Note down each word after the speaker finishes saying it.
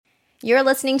You're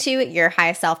listening to Your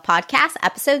Highest Self Podcast,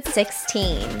 episode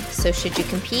 16. So should you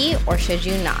compete or should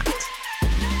you not?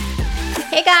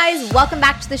 Hey guys, welcome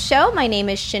back to the show. My name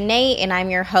is Shanae and I'm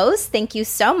your host. Thank you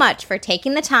so much for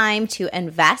taking the time to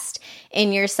invest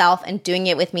in yourself and doing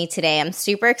it with me today. I'm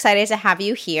super excited to have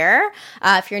you here.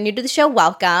 If you're new to the show,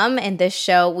 welcome. In this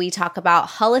show, we talk about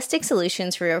holistic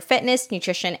solutions for your fitness,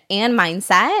 nutrition, and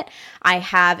mindset. I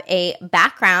have a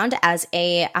background as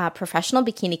a professional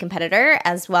bikini competitor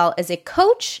as well as a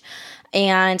coach.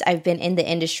 And I've been in the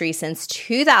industry since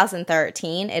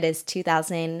 2013. It is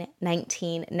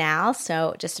 2019 now,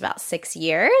 so just about 6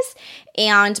 years.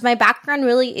 And my background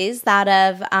really is that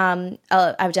of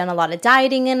I've done a lot of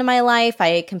dieting in my life.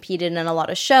 I competed in a lot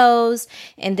of shows.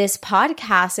 And this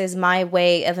podcast is my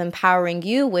way of empowering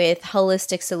you with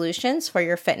holistic solutions for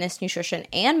your fitness, nutrition,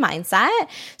 and mindset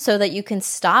so that you can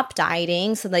stop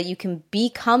dieting, so that you can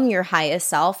become your highest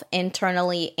self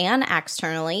internally and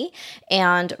externally,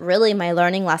 and really my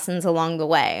learning lessons along the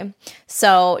way.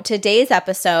 So today's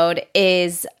episode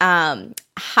is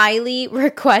highly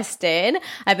requested.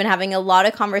 I've been having a lot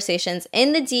of conversations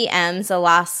in the DMs the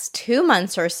last 2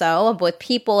 months or so with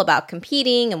people about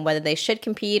competing and whether they should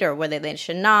compete or whether they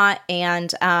should not.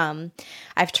 And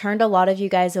I've turned a lot of you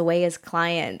guys away as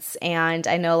clients, and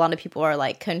I know a lot of people are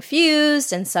like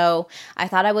confused. And so I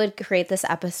thought I would create this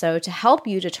episode to help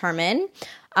you determine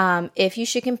if you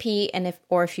should compete and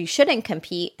if you shouldn't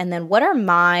compete, and then what are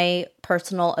my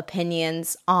personal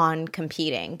opinions on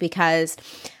competing, because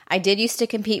I did used to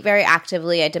compete very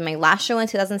actively. I did my last show in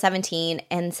 2017,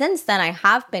 and since then I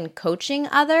have been coaching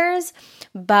others,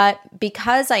 but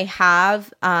because I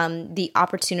have the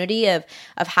opportunity of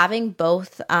having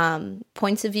both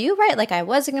points of view, right? Like I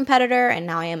was a competitor and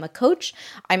now I am a coach,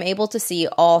 I'm able to see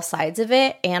all sides of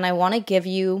it, and I want to give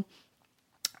you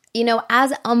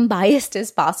as unbiased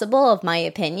as possible of my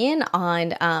opinion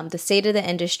on the state of the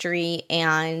industry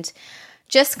and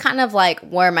just kind of like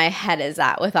where my head is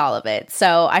at with all of it.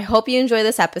 So I hope you enjoy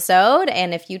this episode.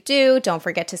 And if you do, don't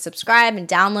forget to subscribe and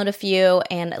download a few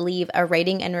and leave a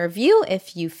rating and review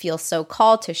if you feel so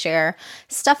called to share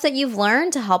stuff that you've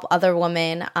learned to help other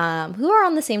women who are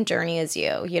on the same journey as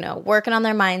you, working on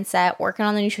their mindset, working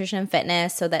on their nutrition and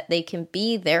fitness so that they can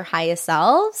be their highest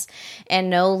selves and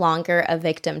no longer a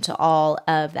victim to all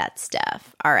of that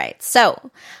stuff. All right.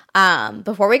 So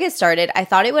before we get started, I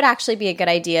thought it would actually be a good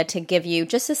idea to give you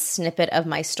just a snippet of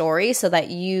my story so that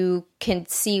you can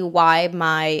see why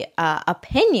my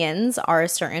opinions are a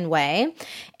certain way.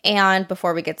 And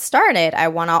before we get started, I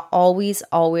want to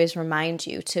always remind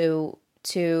you to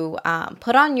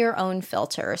put on your own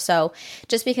filter. So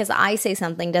just because I say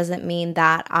something doesn't mean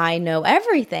that I know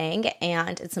everything,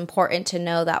 and it's important to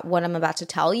know that what I'm about to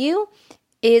tell you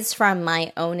is from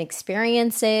my own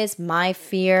experiences, my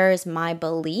fears, my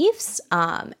beliefs,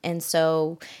 and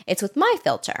so it's with my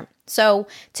filter. So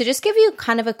to just give you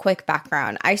kind of a quick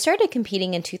background, I started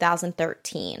competing in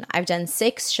 2013. I've done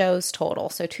 6 shows total,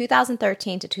 so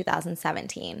 2013 to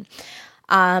 2017.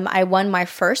 I won my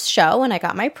first show and I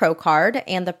got my pro card,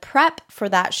 and the prep for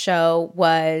that show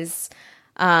was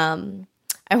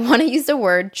I want to use the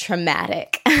word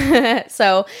traumatic.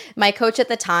 So my coach at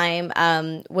the time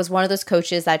was one of those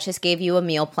coaches that just gave you a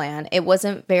meal plan. It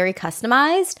wasn't very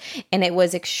customized, and it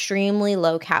was extremely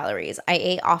low calories. I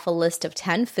ate off a list of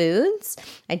 10 foods.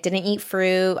 I didn't eat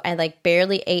fruit. I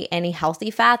barely ate any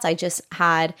healthy fats. I just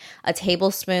had a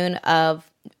tablespoon of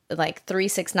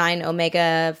 369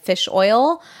 omega fish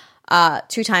oil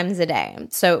 2 times a day.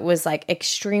 So it was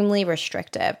extremely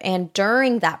restrictive. And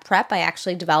during that prep, I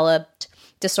actually developed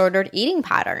disordered eating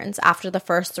patterns. After the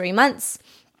first 3 months,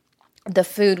 the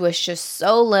food was just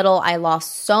so little. I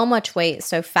lost so much weight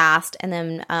so fast. And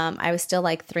then I was still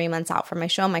 3 months out from my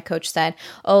show. My coach said,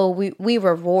 oh, we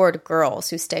reward girls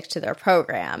who stick to their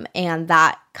program. And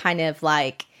that kind of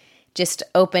just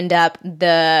opened up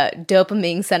the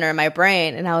dopamine center in my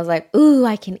brain. And I was like, ooh,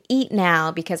 I can eat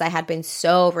now, because I had been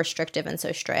so restrictive and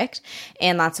so strict.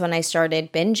 And that's when I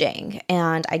started binging,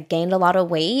 and I gained a lot of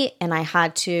weight, and I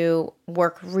had to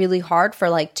work really hard for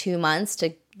 2 months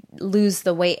to lose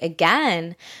the weight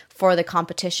again for the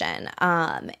competition.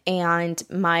 And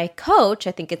my coach,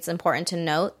 I think it's important to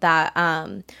note that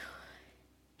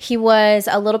he was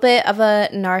a little bit of a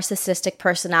narcissistic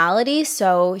personality,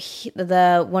 so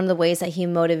one of the ways that he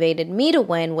motivated me to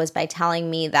win was by telling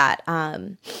me that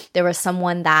there was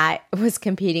someone that was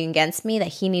competing against me that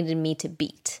he needed me to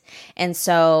beat. And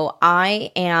so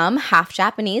I am half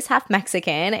Japanese, half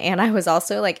Mexican, and I was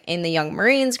also in the Young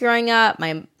Marines growing up.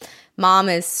 My mom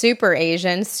is super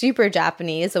Asian, super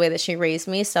Japanese, the way that she raised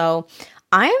me, so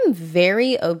I'm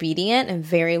very obedient and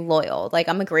very loyal. Like,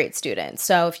 I'm a great student.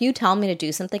 So if you tell me to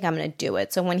do something, I'm going to do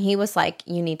it. So when he was like,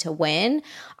 you need to win,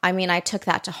 I mean, I took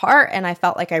that to heart and I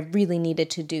felt like I really needed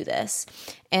to do this.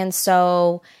 And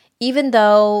so even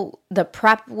though the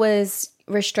prep was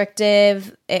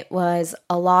restrictive, it was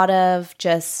a lot of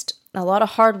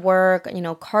hard work,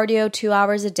 cardio 2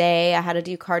 hours a day. I had to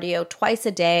do cardio twice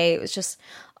a day. It was just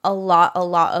a lot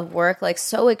of work, like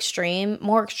so extreme,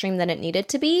 more extreme than it needed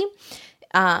to be.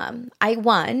 I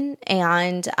won.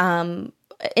 And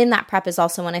in that prep is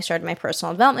also when I started my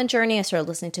personal development journey. I started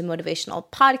listening to motivational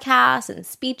podcasts and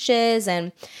speeches,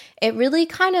 and it really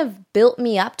kind of built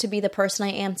me up to be the person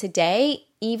I am today,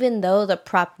 even though the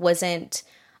prep wasn't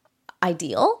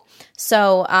ideal.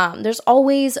 So there's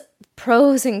always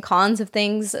pros and cons of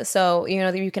things. So,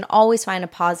 you can always find a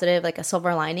positive, like a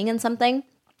silver lining in something.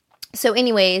 So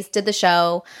anyways, did the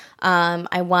show.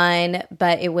 I won,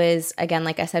 but it was, again,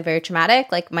 like I said, very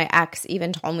traumatic. Like my ex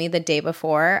even told me the day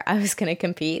before I was going to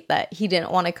compete that he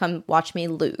didn't want to come watch me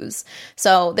lose.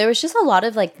 So there was just a lot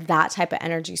of like that type of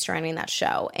energy surrounding that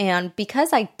show. And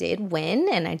because I did win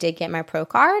and I did get my pro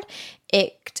card,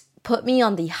 it put me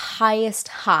on the highest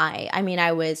high. I mean,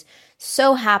 I was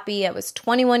so happy. I was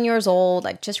 21 years old.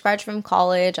 I just graduated from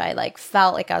college. I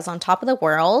felt like I was on top of the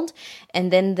world.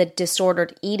 And then the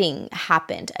disordered eating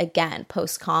happened again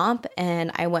post-comp.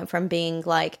 And I went from being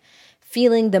like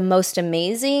feeling the most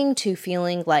amazing to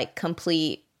feeling like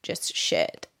complete just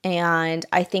shit. And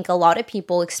I think a lot of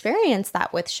people experience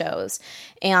that with shows.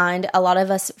 And a lot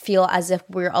of us feel as if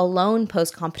we're alone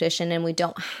post-competition and we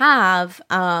don't have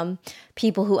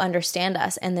people who understand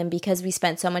us. And then because we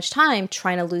spent so much time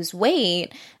trying to lose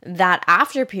weight, that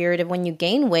after period of when you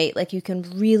gain weight, like you can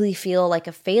really feel like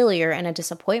a failure and a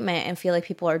disappointment and feel like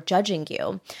people are judging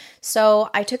you. So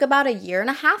I took about 1.5 years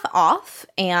off,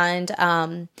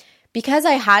 and because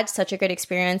I had such a good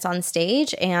experience on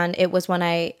stage, and it was when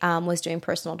I was doing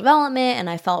personal development and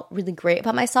I felt really great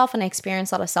about myself and I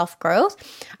experienced a lot of self-growth,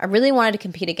 I really wanted to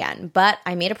compete again. But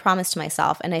I made a promise to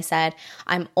myself and I said,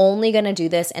 I'm only going to do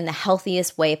this in the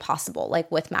healthiest way possible, like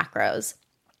with macros.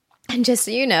 And just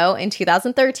so you know, in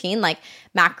 2013, like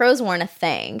macros weren't a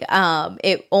thing.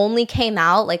 It only came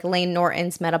out, like Layne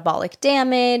Norton's Metabolic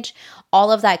Damage, all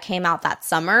of that came out that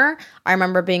summer. I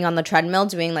remember being on the treadmill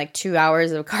doing like 2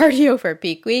 hours of cardio for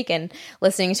peak week and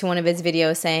listening to one of his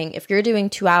videos saying, if you're doing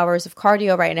 2 hours of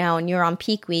cardio right now and you're on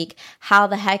peak week, how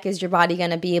the heck is your body going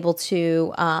to be able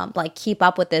to keep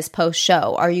up with this post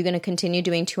show? Are you going to continue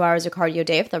doing 2 hours of cardio a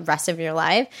day for the rest of your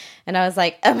life? And I was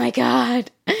like, oh my God.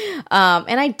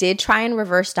 And I did try and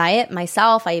reverse diet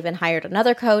myself. I even hired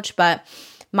another coach, but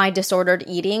my disordered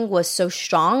eating was so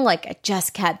strong. Like I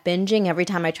just kept binging every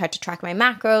time I tried to track my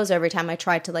macros, every time I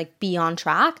tried to be on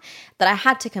track, that I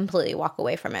had to completely walk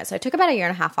away from it. So I took about 1.5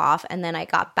 years off, and then I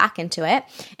got back into it.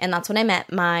 And that's when I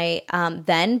met my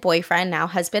then boyfriend, now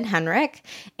husband, Henrik.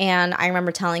 And I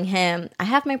remember telling him, I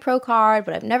have my pro card,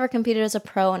 but I've never competed as a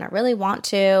pro and I really want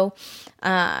to.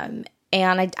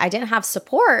 And I didn't have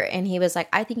support, and he was like,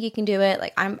 I think you can do it.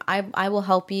 Like I will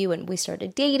help you. And we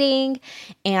started dating,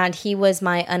 and he was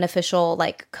my unofficial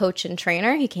coach and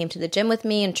trainer. He came to the gym with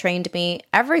me and trained me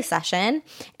every session,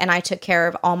 and I took care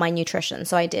of all my nutrition.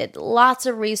 So I did lots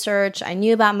of research. I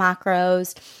knew about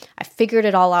macros. I figured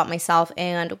it all out myself,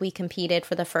 and we competed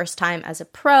for the first time as a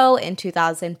pro in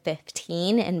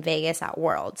 2015 in Vegas at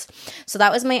Worlds. So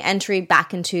that was my entry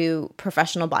back into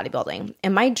professional bodybuilding.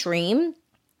 And my dream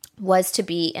was to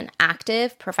be an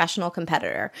active professional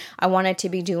competitor. I wanted to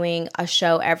be doing a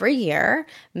show every year,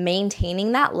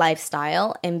 maintaining that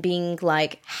lifestyle and being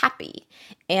happy.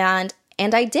 And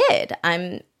I did.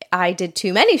 I did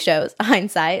too many shows,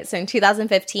 hindsight. So in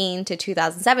 2015 to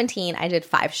 2017, I did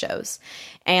 5 shows,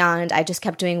 and I just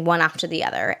kept doing one after the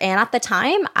other. And at the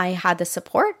time, I had the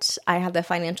support, I had the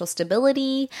financial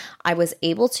stability, I was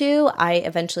able to. I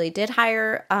eventually did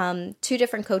hire 2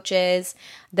 different coaches,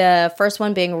 the first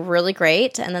one being really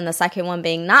great, and then the second one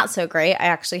being not so great. I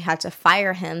actually had to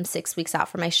fire him 6 weeks out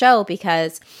from my show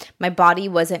because my body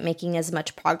wasn't making as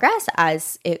much progress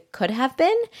as it could have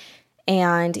been.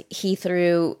 And he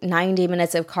threw 90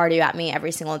 minutes of cardio at me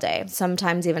every single day,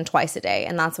 sometimes even twice a day.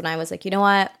 And that's when I was like, you know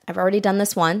what? I've already done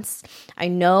this once. I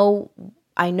know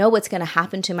what's going to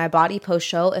happen to my body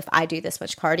post-show if I do this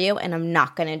much cardio, and I'm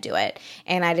not going to do it.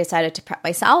 And I decided to prep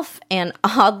myself. And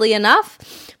oddly enough,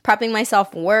 prepping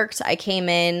myself worked. I came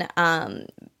in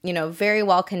very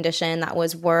well conditioned. That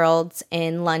was Worlds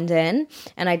in London,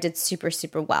 and I did super,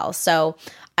 super well. So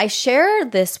I share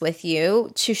this with you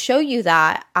to show you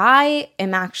that I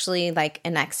am actually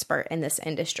an expert in this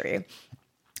industry.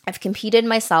 I've competed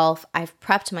myself. I've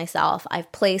prepped myself.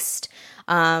 I've placed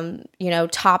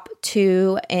top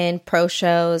 2 in pro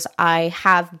shows. I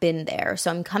have been there. So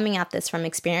I'm coming at this from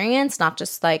experience, not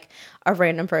just like a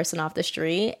random person off the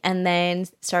street. And then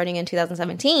starting in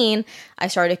 2017, I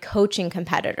started coaching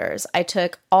competitors. I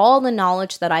took all the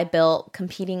knowledge that I built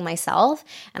competing myself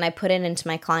and I put it into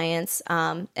my clients,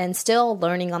 and still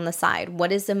learning on the side.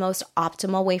 What is the most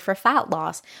optimal way for fat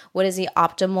loss? What is the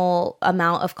optimal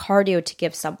amount of cardio to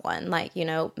give someone? Like,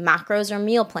 macros or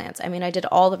meal plans. I mean, I did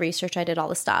all the research, I did all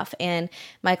the stuff, and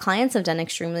my clients have done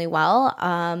extremely well.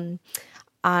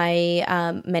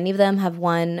 Many of them have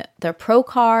won their pro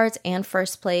cards and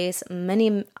first place.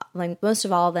 Most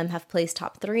of all of them have placed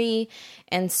top 3.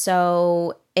 And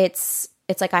so it's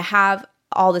like I have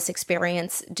all this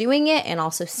experience doing it and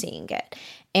also seeing it.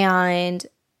 And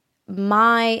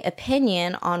my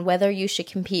opinion on whether you should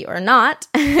compete or not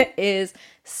is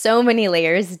so many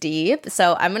layers deep.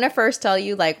 So I'm going to first tell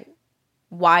you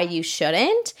why you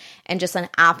shouldn't, and just an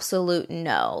absolute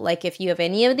no. Like if you have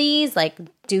any of these,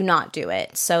 do not do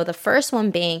it. So the first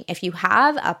one being, if you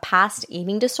have a past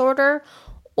eating disorder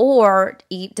or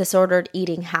disordered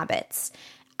eating habits,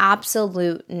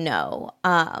 absolute no.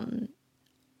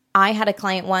 I had a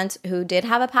client once who did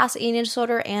have a past eating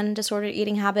disorder and disordered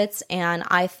eating habits, and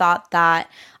I thought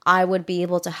that I would be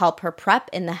able to help her prep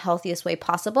in the healthiest way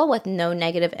possible with no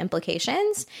negative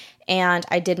implications. And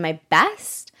I did my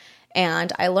best.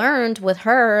 And I learned with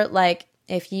her,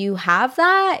 if you have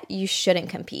that, you shouldn't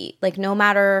compete. No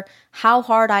matter how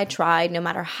hard I tried, no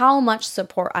matter how much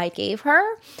support I gave her,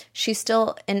 she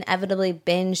still inevitably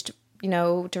binged,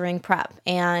 during prep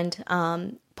and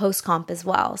post-comp as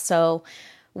well. So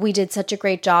we did such a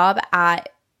great job at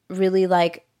really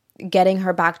getting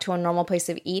her back to a normal place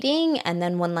of eating. And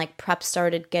then when prep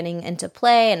started getting into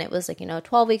play and it was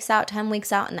 12 weeks out, 10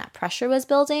 weeks out, and that pressure was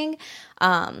building,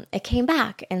 it came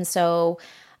back. And so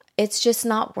it's just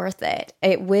not worth it.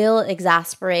 It will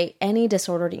exasperate any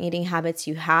disordered eating habits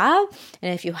you have.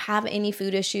 And if you have any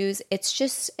food issues, it's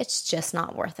just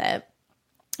not worth it.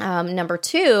 Number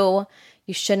 2,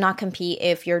 you should not compete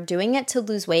if you're doing it to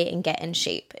lose weight and get in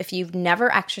shape. If you've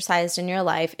never exercised in your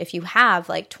life, if you have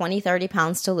 20, 30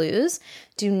 pounds to lose,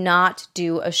 do not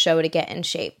do a show to get in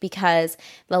shape, because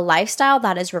the lifestyle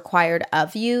that is required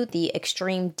of you, the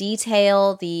extreme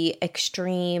detail, the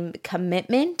extreme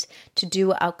commitment to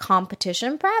do a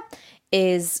competition prep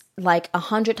is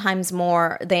 100 times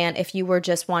more than if you were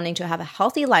just wanting to have a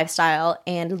healthy lifestyle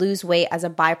and lose weight as a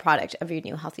byproduct of your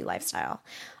new healthy lifestyle.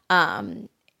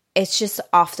 It's just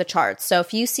off the charts. So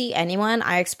if you see anyone,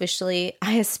 I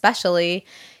especially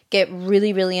get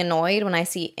really, really annoyed when I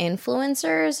see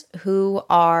influencers who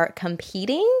are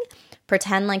competing,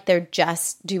 pretend like they're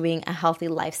just doing a healthy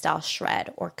lifestyle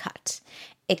shred or cut.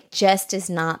 It just is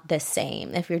not the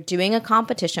same. If you're doing a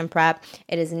competition prep,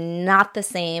 it is not the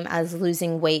same as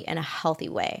losing weight in a healthy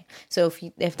way. So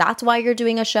if that's why you're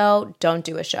doing a show, don't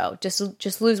do a show.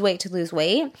 Just lose weight to lose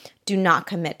weight. Do not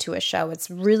commit to a show. It's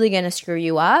really going to screw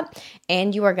you up,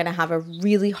 and you are going to have a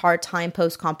really hard time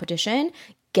post-competition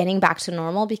getting back to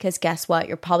normal, because guess what?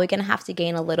 You're probably going to have to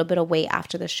gain a little bit of weight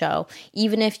after the show.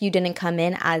 Even if you didn't come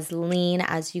in as lean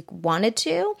as you wanted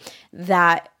to,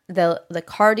 that the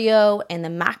cardio and the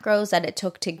macros that it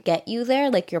took to get you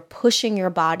there, you're pushing your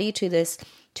body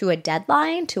to a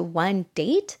deadline, to one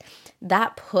date,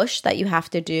 that push that you have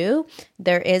to do,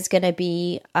 there is going to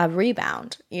be a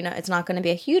rebound. It's not going to be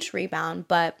a huge rebound,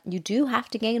 but you do have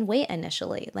to gain weight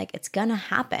initially. It's going to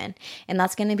happen. And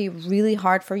that's going to be really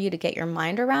hard for you to get your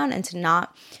mind around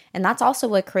and that's also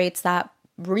what creates that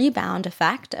rebound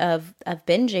effect of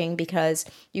binging, because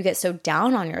you get so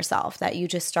down on yourself that you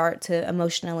just start to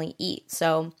emotionally eat.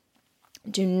 So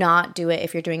do not do it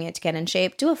if you're doing it to get in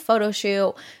shape. Do a photo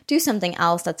shoot, do something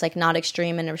else that's not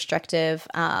extreme and restrictive.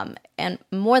 And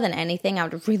more than anything, I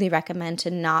would really recommend to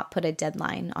not put a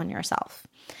deadline on yourself.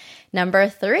 Number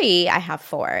 3, I have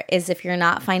 4, is if you're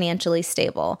not financially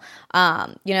stable.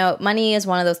 Money is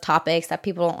one of those topics that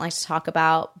people don't like to talk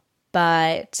about,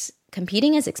 but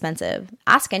competing is expensive.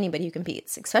 Ask anybody who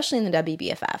competes, especially in the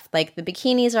WBFF. The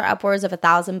bikinis are upwards of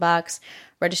 $1,000.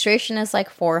 Registration is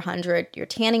 $400. Your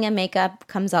tanning and makeup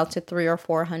comes out to $300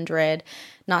 or $400.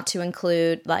 Not to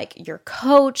include your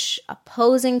coach, a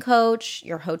posing coach,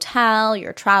 your hotel,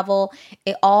 your travel.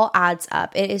 It all adds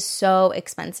up. It is so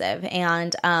expensive.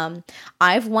 And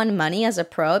I've won money as a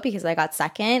pro because I got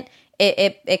second.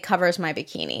 It covers my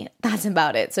bikini. That's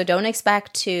about it. So don't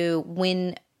expect to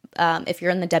win. If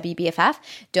you're in the WBFF,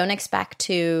 don't expect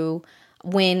to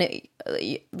win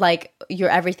your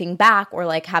everything back or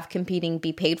have competing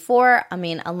be paid for. I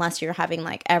mean, unless you're having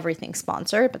everything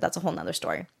sponsored, but that's a whole nother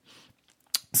story.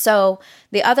 So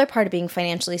the other part of being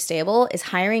financially stable is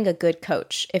hiring a good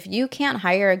coach. If you can't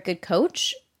hire a good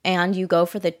coach and you go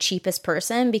for the cheapest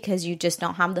person because you just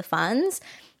don't have the funds,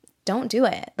 don't do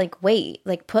it. Like, wait,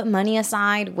 like put money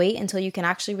aside, wait until you can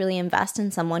actually really invest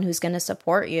in someone who's going to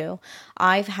support you.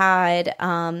 I've had,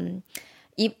 and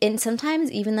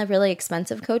sometimes even the really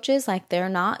expensive coaches, like they're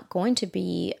not going to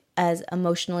be as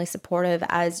emotionally supportive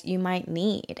as you might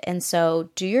need. And so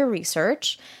do your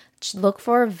research. Look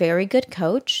for a very good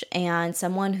coach and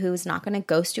someone who's not going to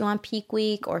ghost you on peak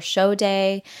week or show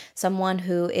day, someone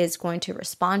who is going to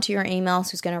respond to your emails,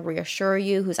 who's going to reassure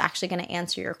you, who's actually going to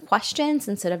answer your questions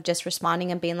instead of just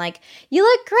responding and being like, you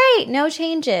look great, no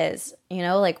changes,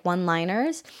 like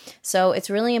one-liners. So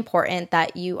it's really important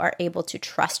that you are able to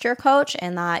trust your coach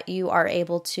and that you are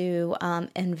able to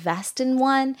invest in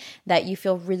one that you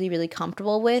feel really, really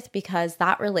comfortable with, because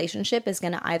that relationship is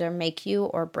going to either make you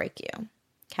or break you.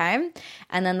 Okay.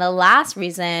 And then the last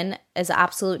reason is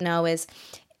absolute no is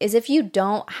if you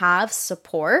don't have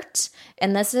support,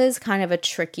 and this is kind of a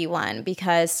tricky one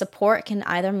because support can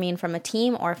either mean from a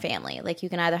team or family. Like you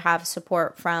can either have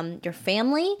support from your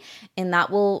family and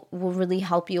that will really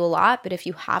help you a lot. But if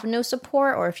you have no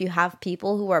support or if you have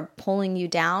people who are pulling you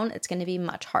down, it's going to be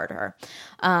much harder.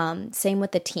 Same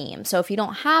with the team. So if you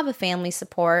don't have a family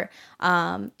support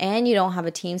and you don't have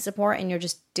a team support and you're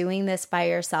just doing this by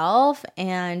yourself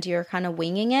and you're kind of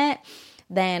winging it,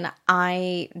 then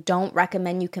I don't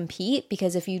recommend you compete,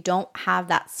 because if you don't have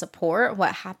that support,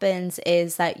 what happens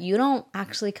is that you don't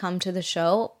actually come to the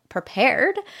show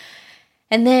prepared.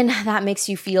 And then that makes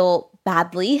you feel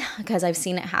badly, because I've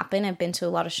seen it happen. I've been to a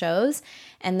lot of shows.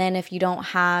 And then if you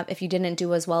didn't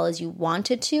do as well as you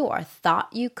wanted to or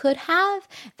thought you could have,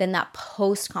 then that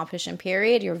post-competition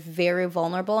period, you're very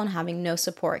vulnerable, and having no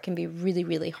support can be really,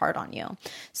 really hard on you.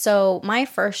 So my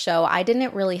first show, I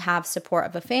didn't really have support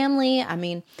of a family. I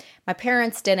mean, my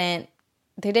parents didn't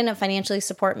financially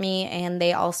support me, and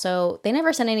they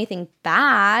never said anything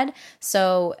bad,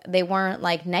 so they weren't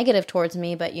like negative towards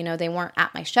me, but they weren't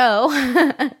at my show.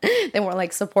 They weren't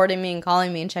like supporting me and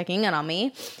calling me and checking in on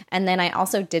me. And then I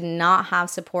also did not have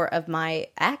support of my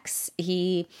ex.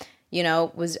 He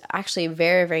was actually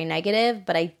very, very negative,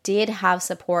 but I did have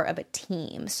support of a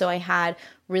team. So I had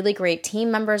really great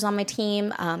team members on my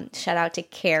team. Shout out to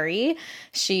Carrie.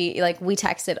 We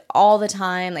texted all the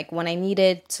time. Like when I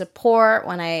needed support,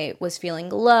 when I was feeling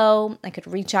low, I could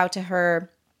reach out to her.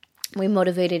 We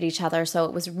motivated each other. So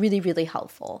it was really, really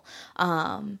helpful.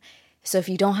 So if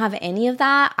you don't have any of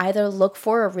that, either look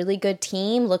for a really good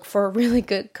team, look for a really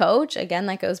good coach. Again,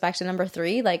 that goes back to number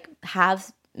 3, like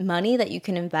have money that you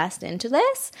can invest into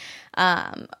this,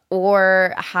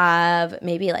 or have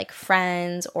maybe like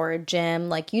friends or a gym.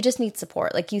 Like you just need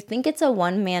support. Like you think it's a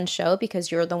one-man show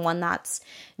because you're the one that's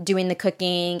doing the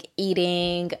cooking,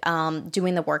 eating,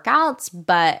 doing the workouts,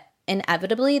 but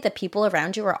inevitably the people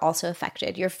around you are also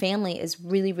affected. Your family is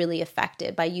really, really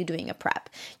affected by you doing a prep.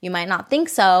 You might not think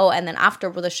so, and then after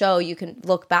the show you can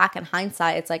look back in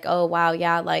hindsight, it's like, oh wow,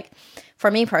 yeah, like for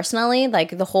me personally,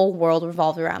 like the whole world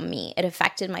revolved around me. It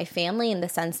affected my family in the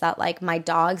sense that like my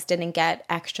dogs didn't get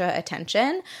extra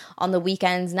attention. On the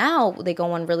weekends now, they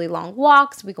go on really long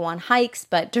walks, we go on hikes,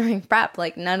 but during prep,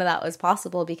 like none of that was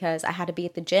possible because I had to be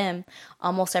at the gym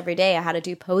almost every day. I had to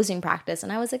do posing practice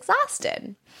and I was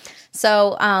exhausted.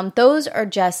 So those are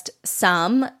just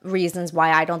some reasons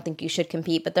why I don't think you should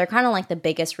compete, but they're kind of like the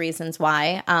biggest reasons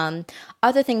why.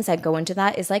 Other things that go into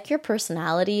that is like your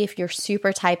personality. If you're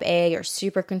super type A, you're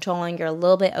super controlling, you're a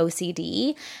little bit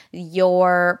OCD,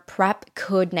 your prep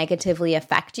could negatively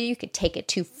affect you. You could take it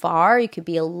too far. You could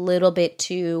be a little bit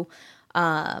too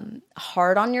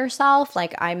hard on yourself.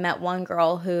 Like I met one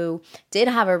girl who did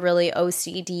have a really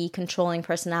OCD controlling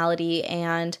personality,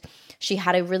 and she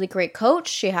had a really great coach.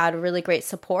 She had really great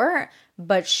support,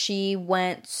 but she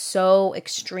went so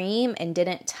extreme and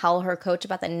didn't tell her coach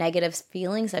about the negative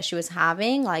feelings that she was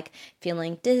having, like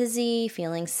feeling dizzy,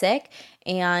 feeling sick.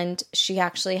 And she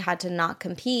actually had to not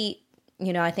compete.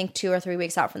 I think 2 or 3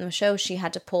 weeks out from the show, she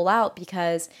had to pull out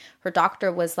because her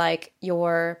doctor was like,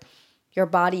 your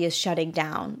body is shutting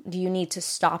down. Do you need to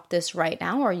stop this right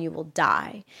now or you will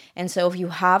die? And so if you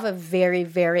have a very,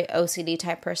 very OCD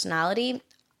type personality,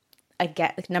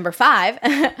 number 5,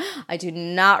 I do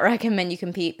not recommend you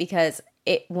compete because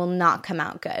it will not come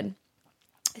out good.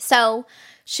 So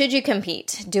should you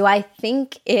compete? Do I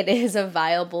think it is a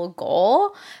viable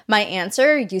goal? My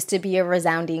answer used to be a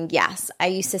resounding yes. I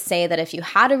used to say that if you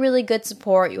had a really good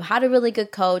support, you had a really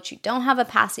good coach, you don't have a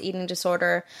past eating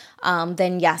disorder,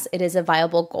 then yes, it is a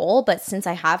viable goal. But since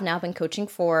I have now been coaching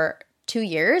for 2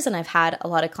 years and I've had a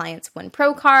lot of clients win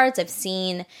pro cards, I've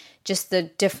seen just the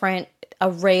different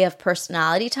array of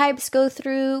personality types go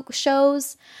through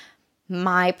shows?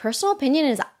 My personal opinion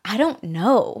is I don't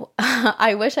know.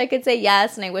 I wish I could say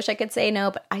yes and I wish I could say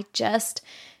no, but I just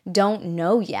don't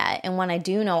know yet. And when I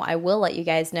do know, I will let you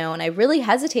guys know. And I really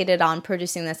hesitated on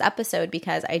producing this episode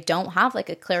because I don't have like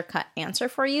a clear-cut answer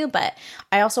for you, but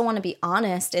I also want to be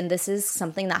honest, and this is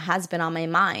something that has been on my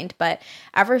mind. But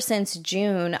ever since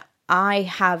June, I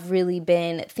have really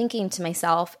been thinking to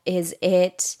myself, is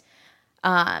it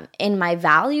in my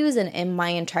values and in my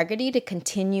integrity to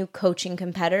continue coaching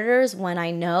competitors when I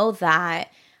know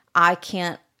that I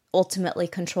can't ultimately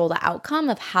control the outcome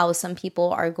of how some people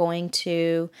are going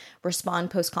to respond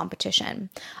post-competition.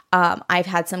 I've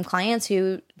had some clients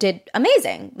who did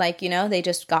amazing. Like, they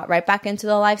just got right back into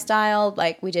the lifestyle.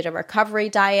 Like, we did a recovery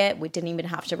diet. We didn't even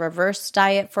have to reverse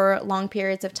diet for long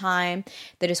periods of time.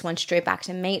 They just went straight back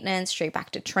to maintenance, straight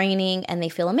back to training, and they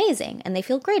feel amazing and they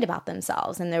feel great about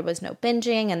themselves. And there was no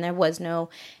binging and there was no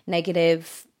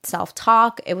negative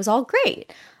self-talk. It was all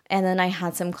great. And then I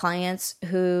had some clients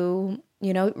who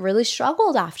really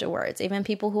struggled afterwards. Even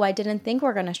people who I didn't think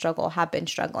were going to struggle have been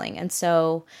struggling. And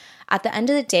so at the end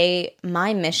of the day,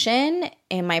 my mission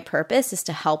and my purpose is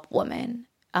to help women,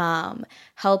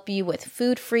 help you with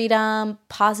food freedom,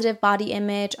 positive body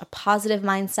image, a positive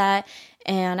mindset,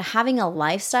 and having a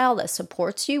lifestyle that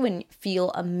supports you and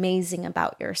feel amazing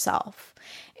about yourself.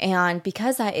 And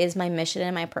because that is my mission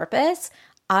and my purpose,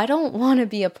 I don't want to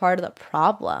be a part of the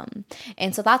problem.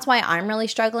 And so that's why I'm really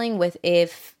struggling with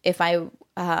if I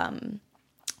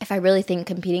really think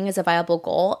competing is a viable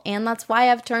goal. And that's why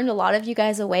I've turned a lot of you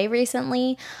guys away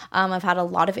recently. I've had a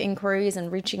lot of inquiries and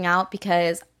reaching out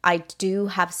because I do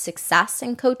have success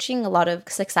in coaching, a lot of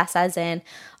success as in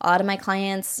a lot of my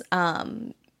clients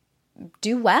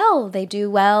do well. They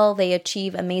do well. They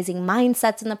achieve amazing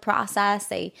mindsets in the process.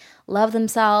 They love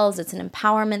themselves. It's an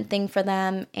empowerment thing for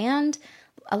them. And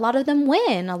a lot of them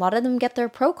win. A lot of them get their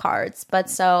pro cards. But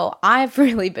so I've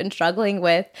really been struggling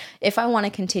with if I want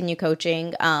to continue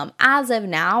coaching. As of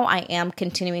now, I am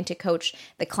continuing to coach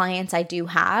the clients I do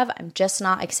have. I'm just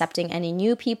not accepting any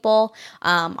new people.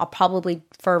 I'll probably,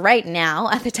 for right now,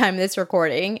 at the time of this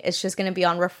recording, it's just going to be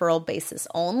on referral basis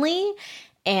only.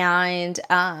 And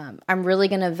I'm really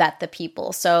going to vet the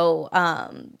people. So,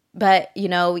 but,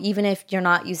 even if you're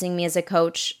not using me as a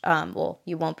coach,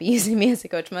 you won't be using me as a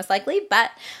coach most likely,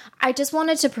 but I just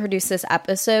wanted to produce this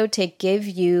episode to give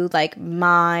you like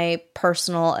my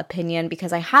personal opinion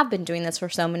because I have been doing this for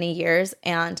so many years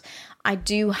and I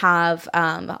do have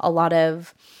a lot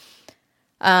of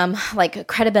like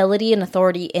credibility and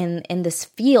authority in this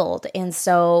field. And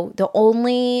so the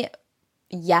only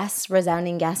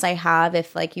resounding yes I have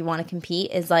if like you want to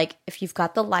compete is like if you've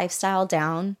got the lifestyle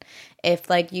down, if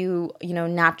like you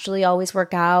naturally always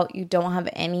work out, you don't have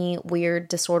any weird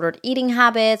disordered eating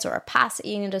habits or a past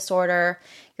eating disorder,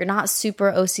 you're not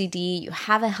super OCD, you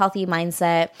have a healthy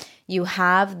mindset, you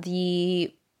have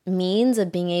the means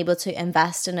of being able to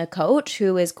invest in a coach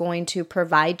who is going to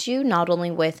provide you not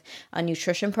only with a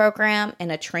nutrition program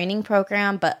and a training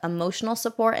program, but emotional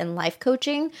support and life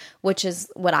coaching, which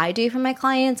is what I do for my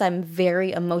clients. I'm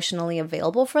very emotionally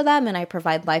available for them and I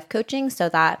provide life coaching so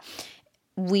that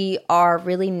we are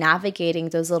really navigating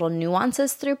those little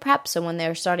nuances through prep. So when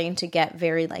they're starting to get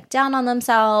very like down on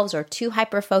themselves or too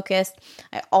hyper focused,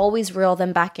 I always reel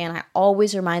them back in. I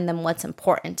always remind them what's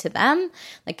important to them.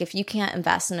 Like if you can't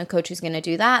invest in a coach who's going to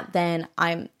do that, then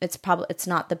it's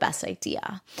not the best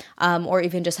idea. Or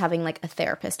even just having like a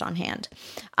therapist on hand.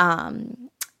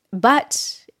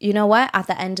 But you know what? At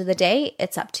the end of the day,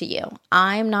 it's up to you.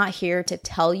 I'm not here to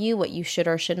tell you what you should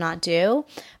or should not do.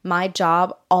 My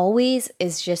job always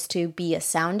is just to be a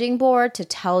sounding board, to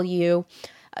tell you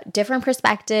different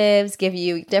perspectives, give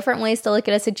you different ways to look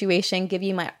at a situation, give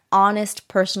you my honest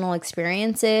personal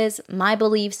experiences, my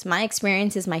beliefs, my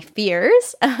experiences, my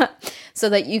fears, so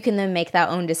that you can then make that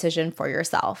own decision for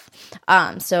yourself.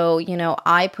 So,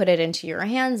 I put it into your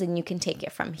hands and you can take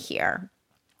it from here.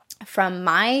 From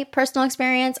my personal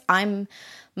experience, I'm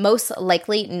most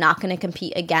likely not going to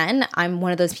compete again. I'm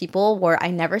one of those people where I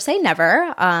never say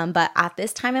never, but at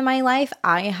this time in my life,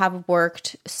 I have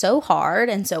worked so hard.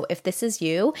 And so if this is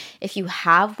you, if you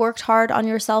have worked hard on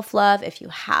your self-love, if you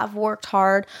have worked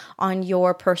hard on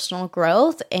your personal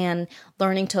growth and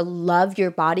learning to love your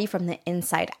body from the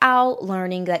inside out,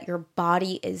 learning that your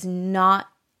body is not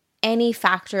any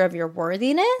factor of your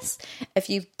worthiness, if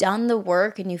you've done the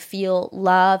work and you feel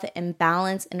love and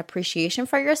balance and appreciation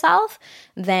for yourself,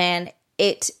 then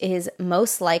it is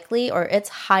most likely or it's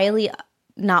highly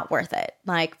not worth it.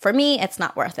 Like for me, it's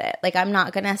not worth it. Like I'm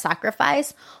not going to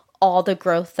sacrifice all the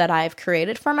growth that I've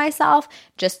created for myself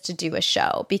just to do a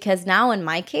show. Because now in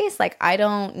my case, like, I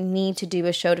don't need to do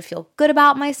a show to feel good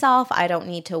about myself. I don't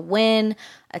need to win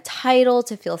a title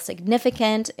to feel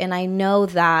significant. And I know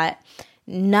that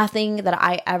nothing that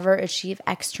I ever achieve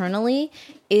externally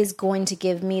is going to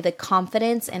give me the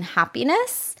confidence and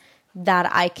happiness that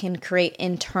I can create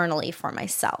internally for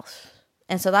myself.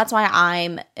 And so that's why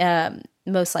I'm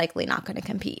most likely not going to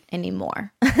compete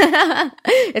anymore.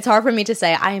 It's hard for me to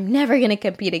say I am never going to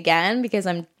compete again because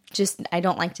I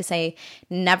don't like to say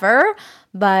never,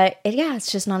 but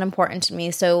it's just not important to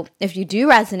me. So if you do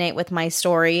resonate with my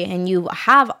story and you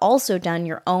have also done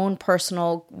your own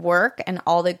personal work and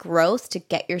all the growth to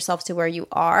get yourself to where you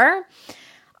are,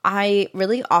 I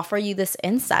really offer you this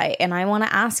insight, and I want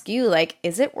to ask you, like,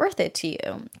 is it worth it to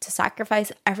you to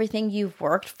sacrifice everything you've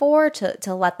worked for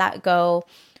to let that go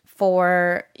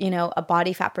for, a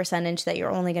body fat percentage that you're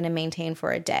only going to maintain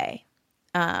for a day?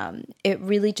 It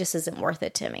really just isn't worth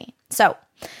it to me. So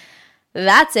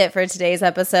that's it for today's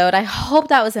episode. I hope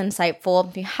that was insightful.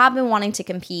 If you have been wanting to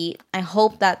compete, I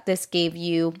hope that this gave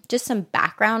you just some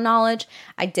background knowledge.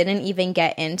 I didn't even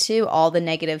get into all the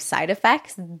negative side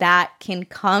effects that can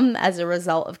come as a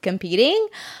result of competing.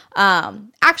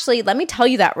 Actually, let me tell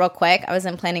you that real quick. I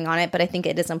wasn't planning on it, but I think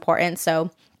it is important.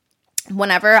 So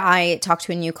whenever I talk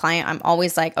to a new client, I'm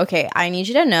always like, okay, I need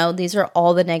you to know these are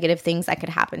all the negative things that could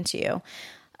happen to you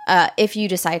if you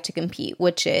decide to compete,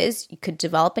 which is you could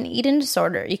develop an eating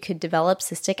disorder, you could develop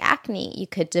cystic acne, you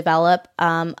could develop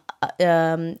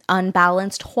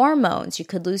unbalanced hormones, you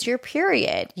could lose your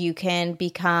period, you can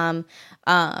become,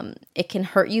 it can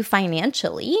hurt you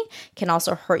financially, can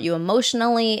also hurt you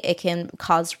emotionally, it can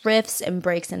cause rifts and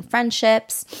breaks in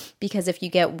friendships, because if you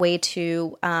get way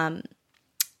too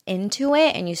into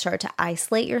it and you start to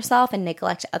isolate yourself and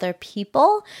neglect other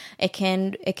people, it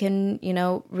can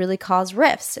really cause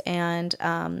rifts and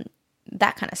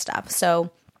that kind of stuff. So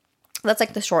that's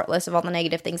like the short list of all the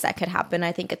negative things that could happen.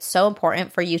 I think it's so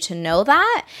important for you to know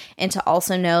that, and to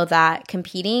also know that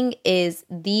competing is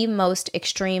the most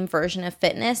extreme version of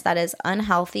fitness that is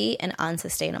unhealthy and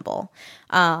unsustainable.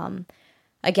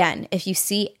 Again, if you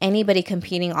see anybody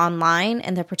competing online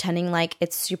and they're pretending like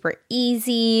it's super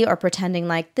easy or pretending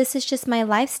like this is just my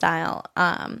lifestyle,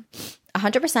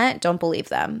 100% don't believe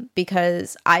them,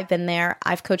 because I've been there.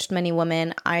 I've coached many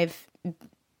women.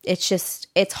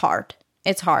 It's hard.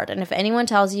 It's hard. And if anyone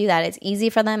tells you that it's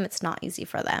easy for them, it's not easy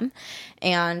for them.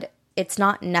 And it's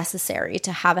not necessary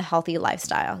to have a healthy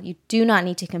lifestyle. You do not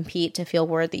need to compete to feel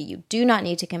worthy. You do not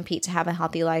need to compete to have a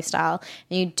healthy lifestyle.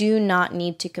 And you do not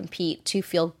need to compete to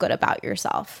feel good about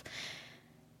yourself.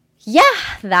 Yeah,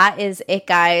 that is it,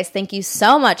 guys. Thank you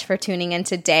so much for tuning in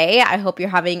today. I hope you're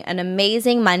having an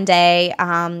amazing Monday.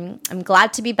 I'm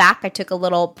glad to be back. I took a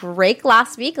little break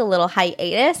last week, a little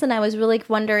hiatus, and I was really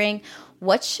wondering,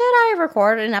 what should I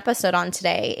record an episode on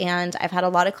today? And I've had a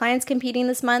lot of clients competing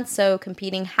this month, so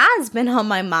competing has been on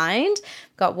my mind.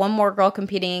 Got one more girl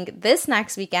competing this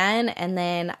next weekend, and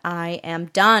then I am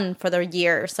done for the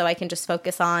year, so I can just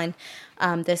focus on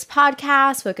this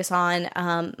podcast, focus on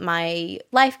my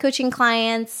life coaching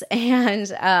clients,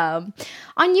 and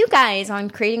on you guys,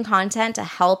 on creating content to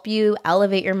help you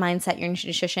elevate your mindset, your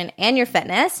nutrition, and your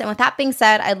fitness. And with that being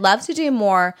said, I'd love to do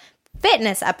more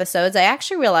fitness episodes. I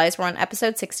actually realized we're on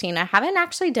episode 16. I haven't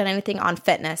actually done anything on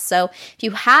fitness. So if you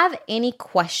have any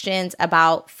questions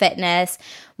about fitness,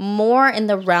 more in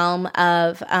the realm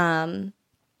of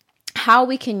how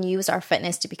we can use our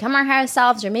fitness to become our higher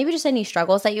selves, or maybe just any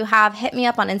struggles that you have, hit me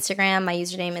up on Instagram. My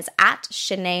username is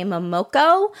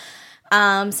 @ShanaeMomoko.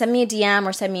 Send me a DM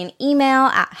or send me an email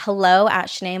at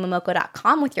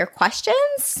hello@ShanaeMomoko.com with your questions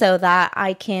so that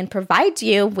I can provide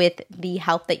you with the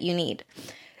help that you need.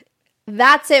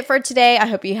 That's it for today. I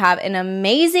hope you have an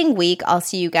amazing week. I'll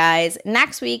see you guys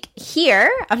next week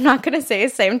here. I'm not going to say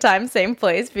same time, same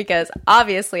place, because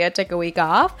obviously I took a week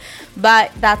off,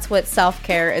 but that's what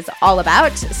self-care is all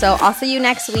about. So I'll see you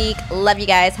next week. Love you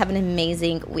guys. Have an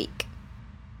amazing week.